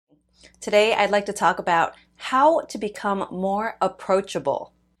Today I'd like to talk about how to become more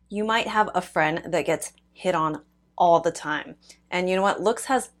approachable. You might have a friend that gets hit on all the time. And you know what? Looks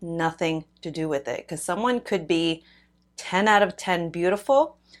has nothing to do with it because someone could be 10 out of 10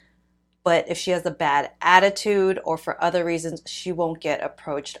 beautiful, but if she has a bad attitude or for other reasons, she won't get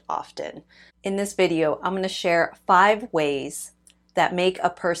approached often. In this video, I'm going to share 5 ways that make a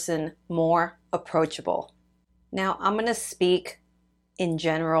person more approachable. Now, I'm going to speak in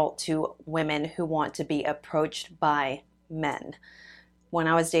general to women who want to be approached by men. When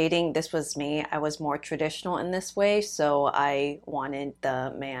I was dating, this was me. I was more traditional in this way, so I wanted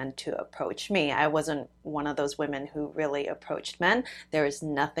the man to approach me. I wasn't one of those women who really approached men. There is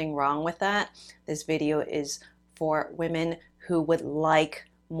nothing wrong with that. This video is for women who would like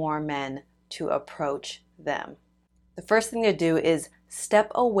more men to approach them. The first thing to do is step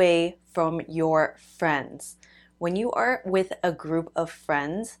away from your friends. When you are with a group of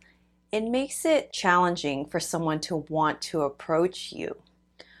friends, it makes it challenging for someone to want to approach you.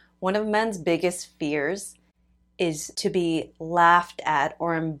 One of men's biggest fears is to be laughed at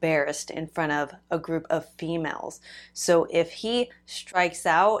or embarrassed in front of a group of females. So if he strikes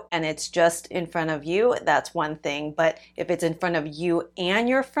out and it's just in front of you, that's one thing. But if it's in front of you and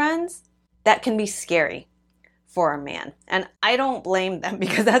your friends, that can be scary for a man. And I don't blame them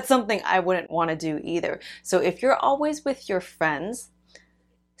because that's something I wouldn't want to do either. So if you're always with your friends,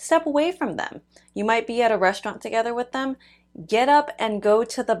 step away from them. You might be at a restaurant together with them. Get up and go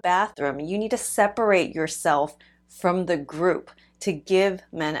to the bathroom. You need to separate yourself from the group to give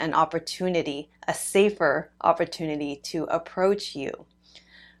men an opportunity, a safer opportunity to approach you.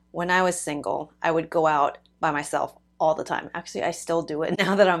 When I was single, I would go out by myself all the time. Actually, I still do it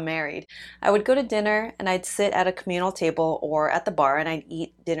now that I'm married. I would go to dinner and I'd sit at a communal table or at the bar and I'd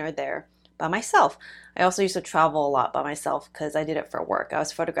eat dinner there by myself. I also used to travel a lot by myself because I did it for work. I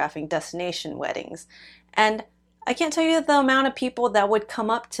was photographing destination weddings. And I can't tell you the amount of people that would come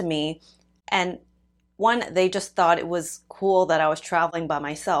up to me and one, they just thought it was cool that I was traveling by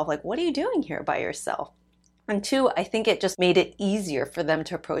myself. Like, what are you doing here by yourself? And 2, I think it just made it easier for them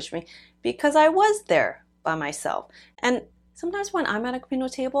to approach me because I was there by myself. And sometimes when I'm at a communal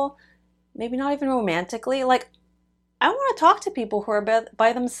table, maybe not even romantically, like I want to talk to people who are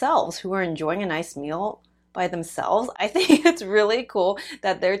by themselves, who are enjoying a nice meal by themselves. I think it's really cool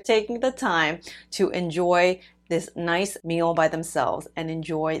that they're taking the time to enjoy this nice meal by themselves and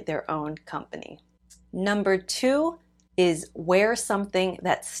enjoy their own company. Number 2 is wear something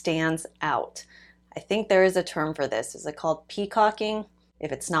that stands out. I think there is a term for this. Is it called peacocking?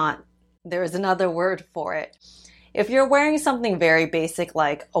 If it's not, there is another word for it. If you're wearing something very basic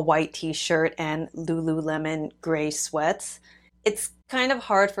like a white t-shirt and Lululemon gray sweats, it's kind of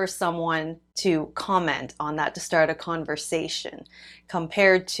hard for someone to comment on that, to start a conversation,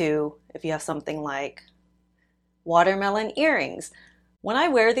 compared to if you have something like watermelon earrings. When I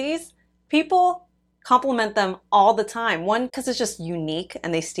wear these, people compliment them all the time. One, because it's just unique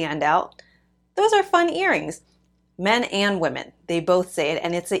and they stand out. Those are fun earrings. Men and women, they both say it,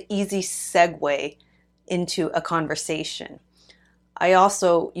 and it's an easy segue into a conversation. I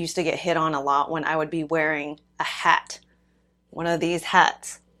also used to get hit on a lot when I would be wearing a hat, one of these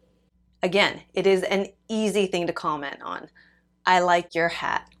hats. Again, it is an easy thing to comment on. I like your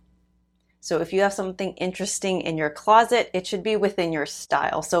hat. So if you have something interesting in your closet, it should be within your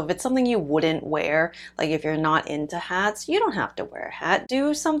style. So if it's something you wouldn't wear, like if you're not into hats, you don't have to wear a hat.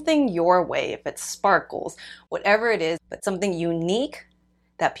 Do something your way, if it's sparkles, whatever it is, but something unique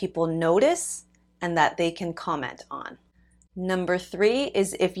that people notice and that they can comment on. Number 3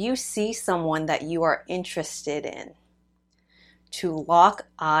 is if you see someone that you are interested in, to lock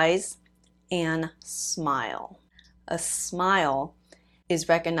eyes and smile. A smile is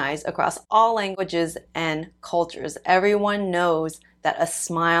recognized across all languages and cultures. Everyone knows that a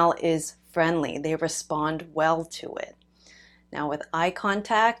smile is friendly. They respond well to it. Now with eye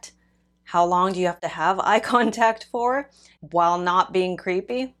contact, how long do you have to have eye contact for while not being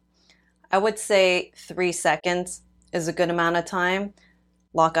creepy? I would say 3 seconds is a good amount of time.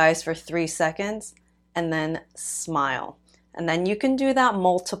 Lock eyes for 3 seconds and then smile. And then you can do that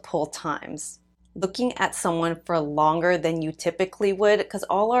multiple times. Looking at someone for longer than you typically would, because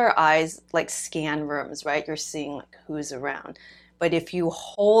all our eyes like scan rooms, right? You're seeing like who's around. But if you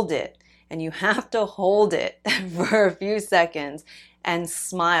hold it, and you have to hold it for a few seconds and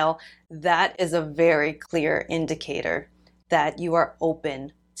smile, that is a very clear indicator that you are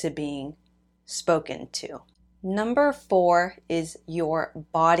open to being spoken to. Number 4 is your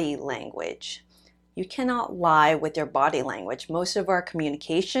body language. You cannot lie with your body language. Most of our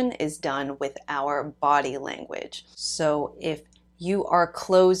communication is done with our body language. So if you are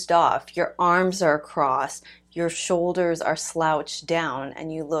closed off, your arms are crossed, your shoulders are slouched down,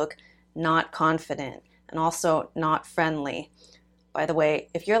 and you look not confident and also not friendly. By the way,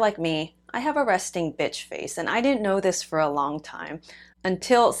 if you're like me, I have a resting bitch face, and I didn't know this for a long time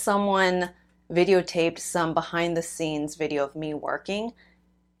until someone videotaped some behind the scenes video of me working.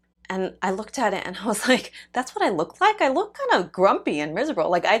 And I looked at it and I was like, that's what I look like? I look kind of grumpy and miserable.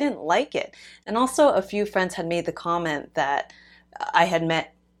 Like, I didn't like it. And also, a few friends had made the comment that I had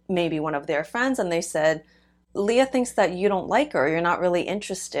met maybe one of their friends, and they said, Leah thinks that you don't like her. You're not really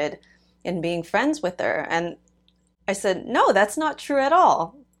interested in being friends with her. And I said, no, that's not true at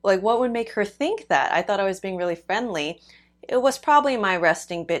all. Like, what would make her think that? I thought I was being really friendly. It was probably my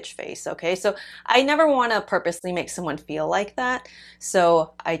resting bitch face, okay? So I never want to purposely make someone feel like that.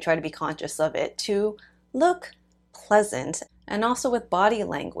 So I try to be conscious of it, to look pleasant, and also with body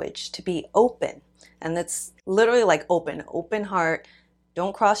language, to be open. And that's literally like open heart,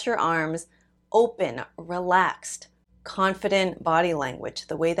 don't cross your arms, open, relaxed, confident body language,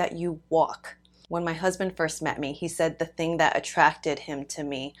 the way that you walk. When my husband first met me, he said the thing that attracted him to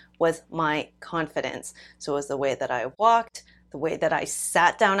me was my confidence. So it was the way that I walked, the way that I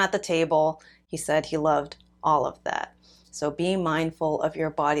sat down at the table. He said he loved all of that. So be mindful of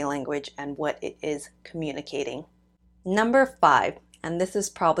your body language and what it is communicating. Number 5, and this is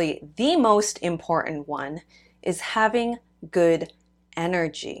probably the most important one, is having good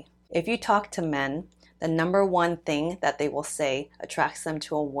energy. If you talk to men, the number one thing that they will say attracts them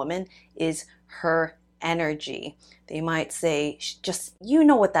to a woman is her energy. They might say, just, you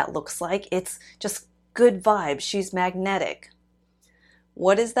know what that looks like. It's just good vibes. She's magnetic.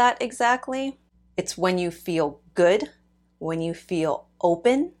 What is that exactly? It's when you feel good, when you feel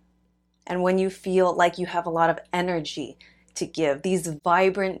open, and when you feel like you have a lot of energy to give. These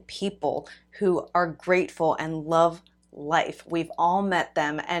vibrant people who are grateful and love life. We've all met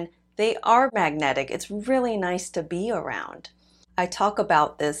them, and they are magnetic. It's really nice to be around. I talk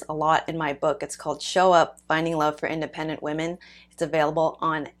about this a lot in my book. It's called Show Up, Finding Love for Independent Women. It's available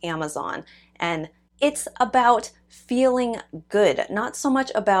on Amazon. And it's about feeling good, not so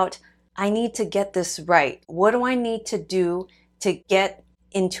much about, I need to get this right. What do I need to do to get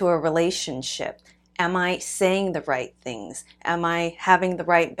into a relationship? Am I saying the right things? Am I having the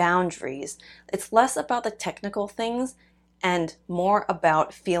right boundaries? It's less about the technical things and more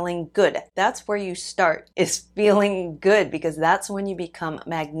about feeling good. That's where you start, is feeling good, because that's when you become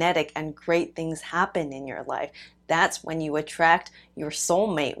magnetic and great things happen in your life. That's when you attract your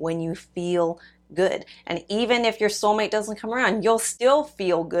soulmate, when you feel good. And even if your soulmate doesn't come around, you'll still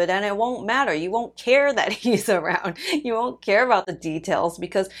feel good, and it won't matter. You won't care that he's around. You won't care about the details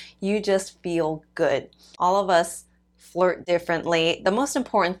because you just feel good. All of us flirt differently. The most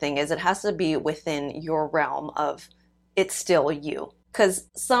important thing is it has to be within your realm of it's still you. Because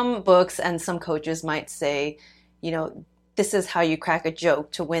some books and some coaches might say, this is how you crack a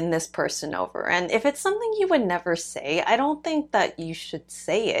joke to win this person over. And if it's something you would never say, I don't think that you should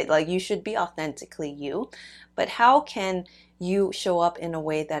say it. Like, you should be authentically you. But how can you show up in a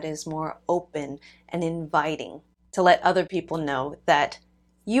way that is more open and inviting to let other people know that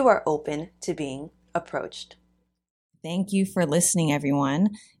you are open to being approached? Thank you for listening, everyone.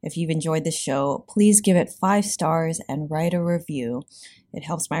 If you've enjoyed the show, please give it 5 stars and write a review. It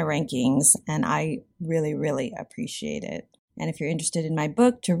helps my rankings, and I really, really appreciate it. And if you're interested in my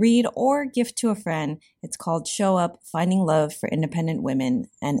book to read or gift to a friend, it's called Show Up, Finding Love for Independent Women,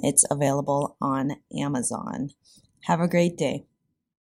 and it's available on Amazon. Have a great day.